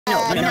No,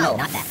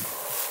 not that.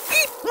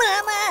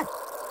 Mama!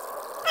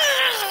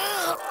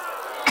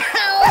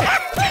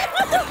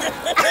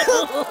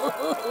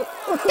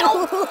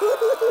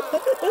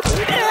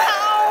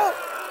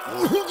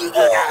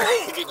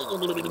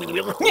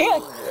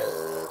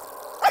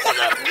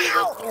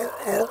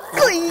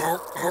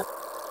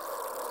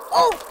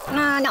 Oh,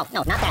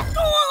 no, not that.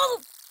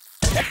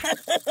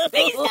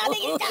 Make it stop!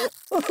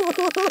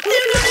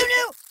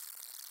 No!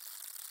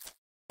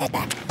 Head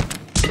back.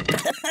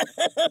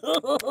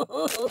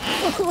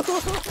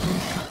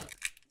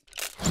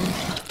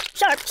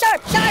 Sharp!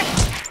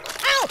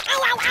 Ow!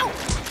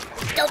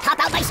 Don't pop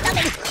out my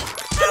stomach!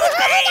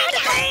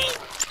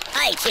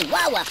 Hey,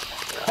 Chihuahua!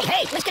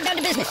 Hey, let's get down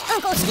to business.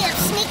 Uncle Skip,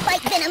 snake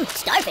bite venom.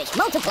 Starfish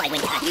multiply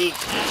when cut.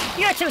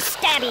 You're too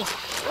stabby.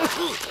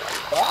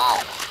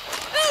 Oh,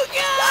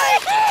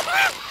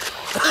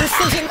 God!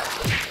 incision!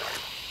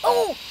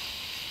 Oh!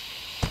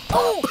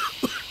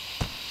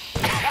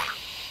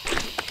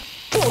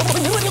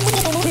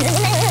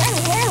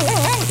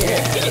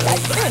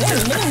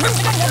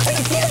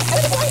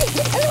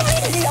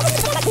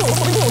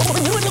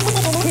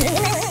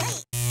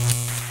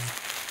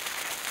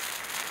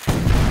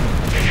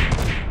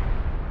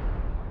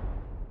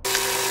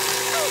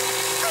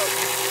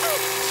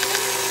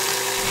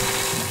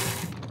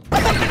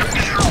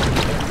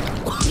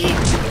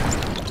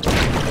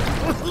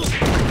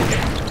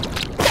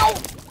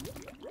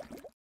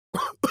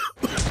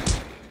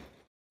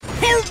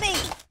 Help me!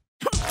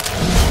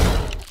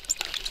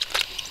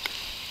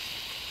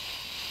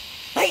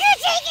 Are you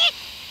take it?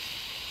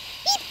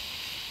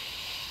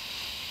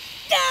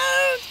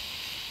 Don't!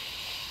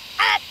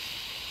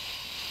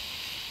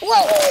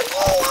 Whoa!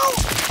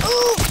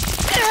 Ooh!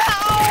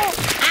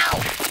 Ow!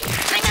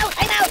 I'm out!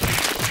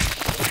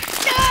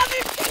 Stop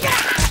it!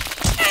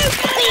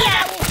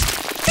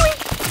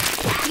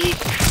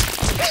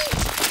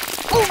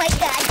 Oh my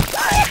God!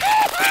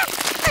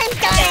 I'm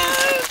dying!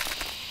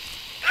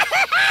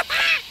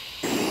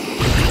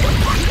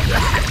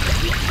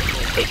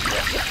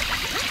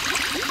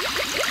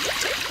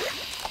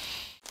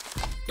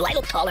 Do I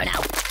look taller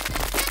now?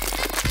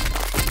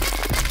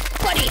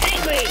 Buddy,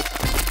 angry!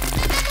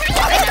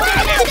 I'm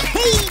out!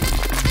 Hey!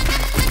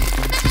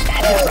 I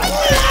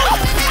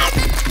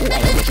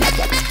almost got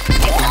that.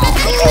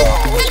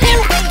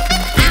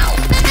 Ow!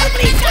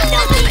 Please, no!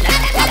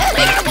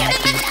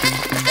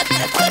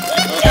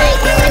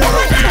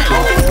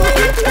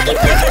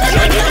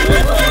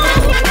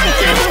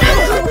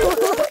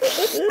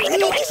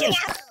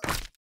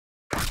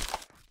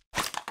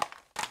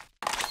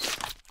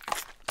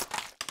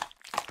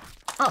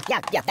 Oh,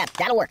 yeah,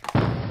 that'll work.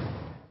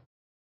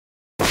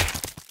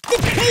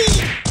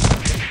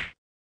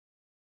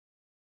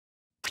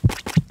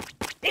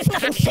 There's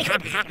nothing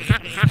sacred.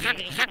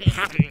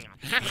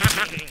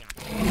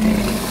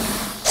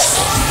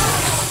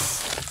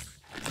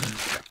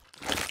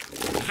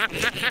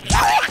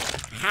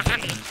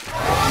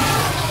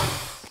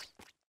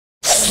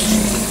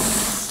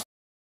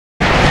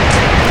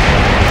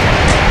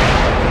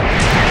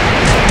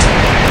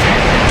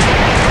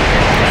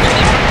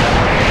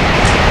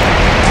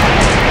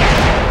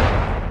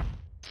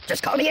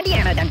 Just call me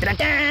Indiana, dun dun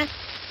dun.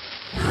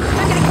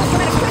 I'm getting close to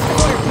that express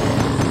recorder.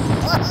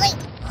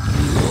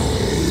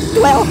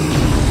 Well.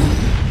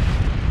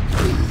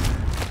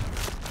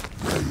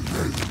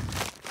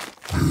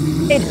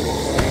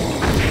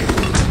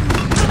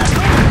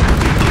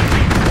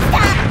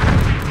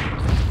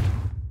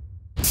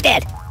 It's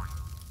dead.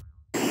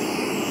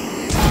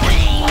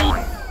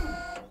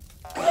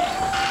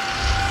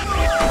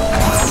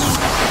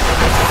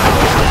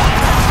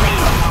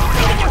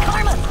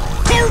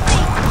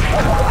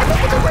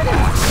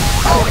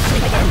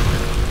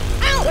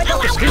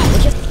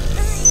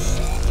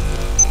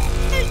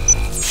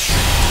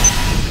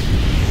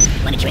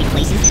 Want to trade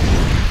places?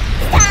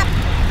 Stop!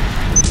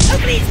 Oh,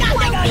 please, stop!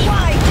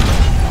 Why?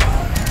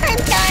 I'm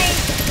dying!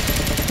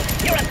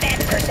 You're a bad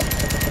person.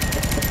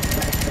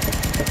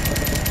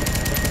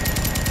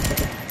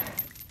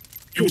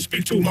 You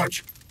speak too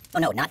much. Oh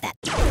no, not that.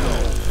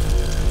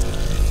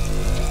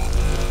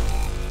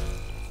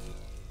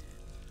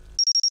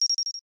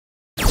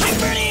 I'm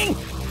burning!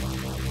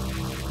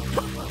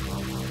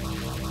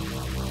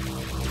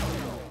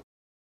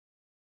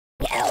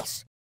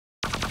 Else.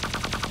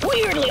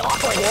 Weirdly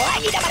awkward.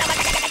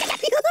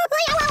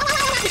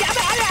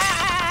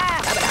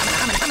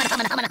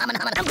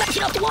 I'm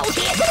bouncing off the walls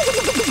here.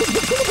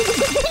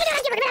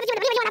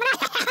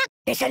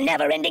 It's a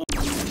never-ending.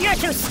 You're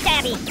too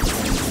stabby.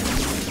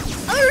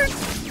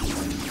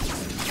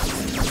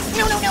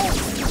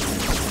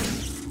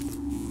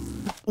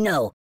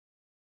 No.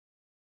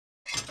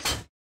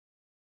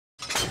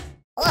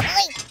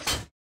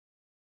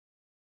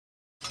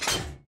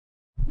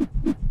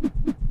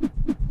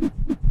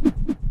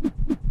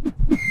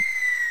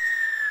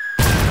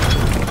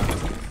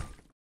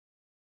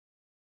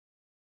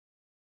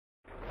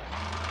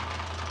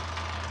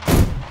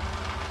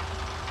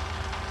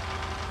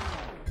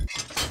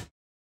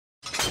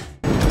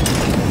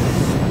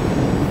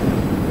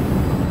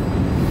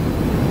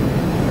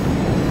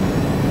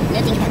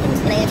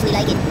 actually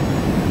like it.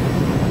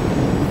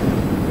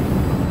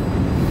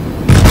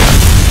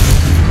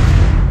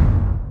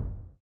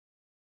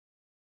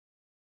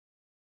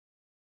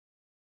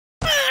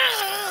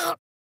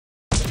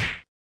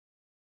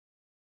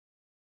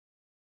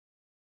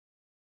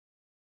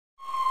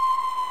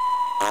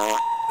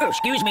 Oh,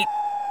 excuse me.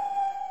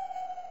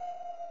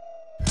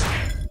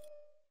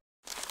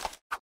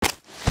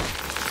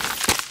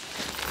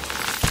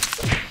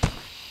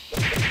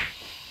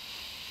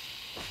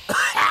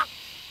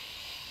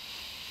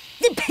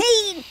 The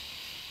pain!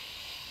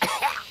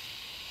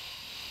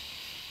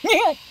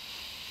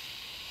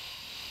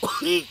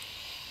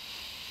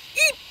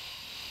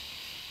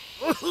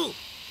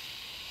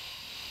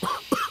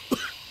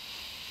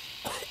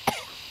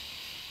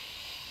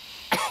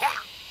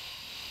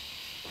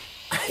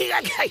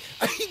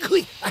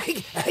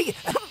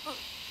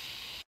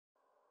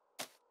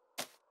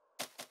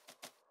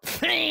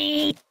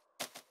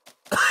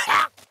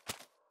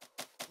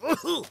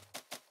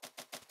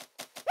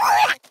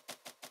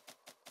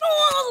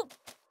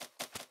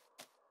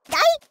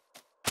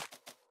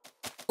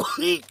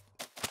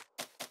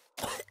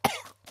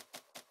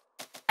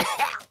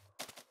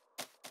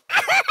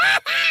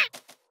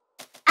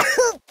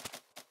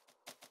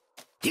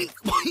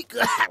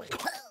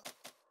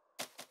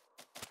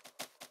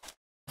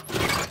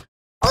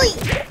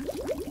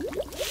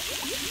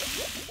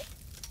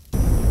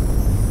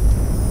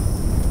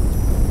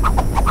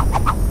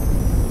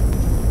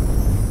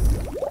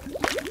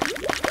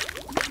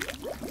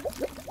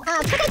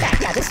 Put it back.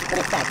 Yeah, just put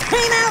it back.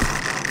 Time out!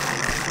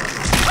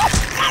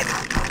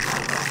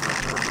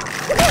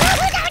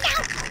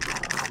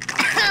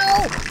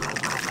 Ow!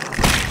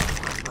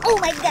 Oh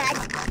my god!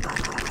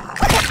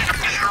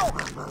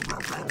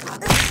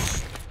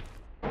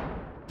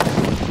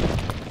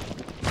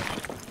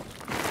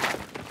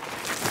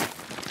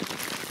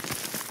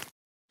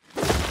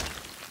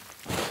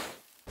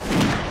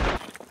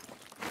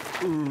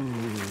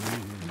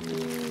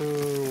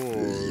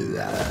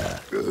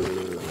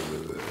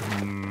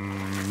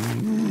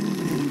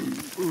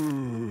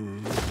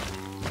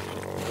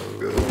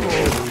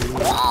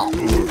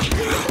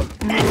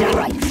 That's all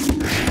right.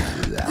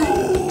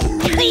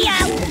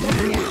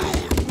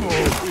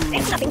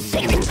 It's nothing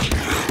sacred.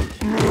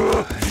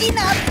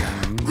 Enough!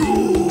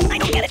 I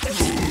don't get it.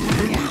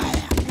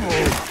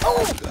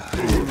 Oh!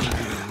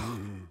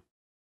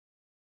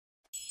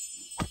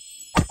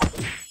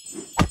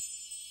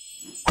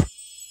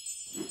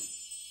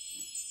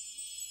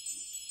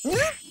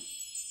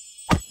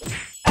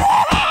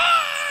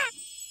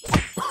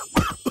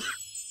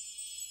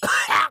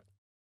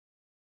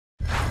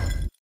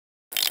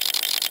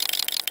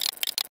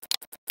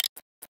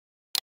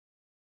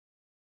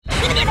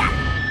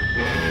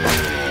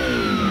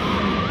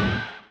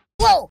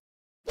 Whoa!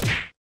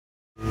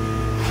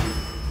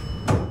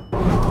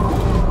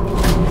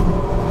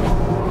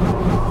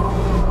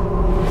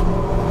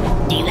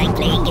 Do you like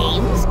playing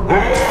games?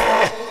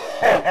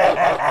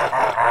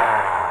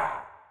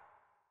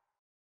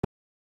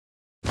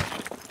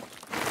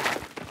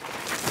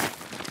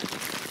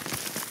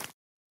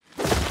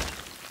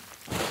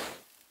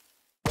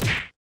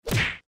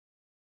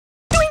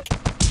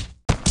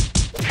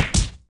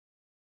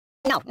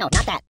 No,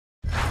 not that.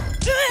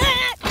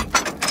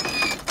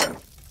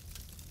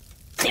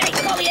 Siri,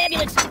 call the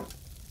ambulance.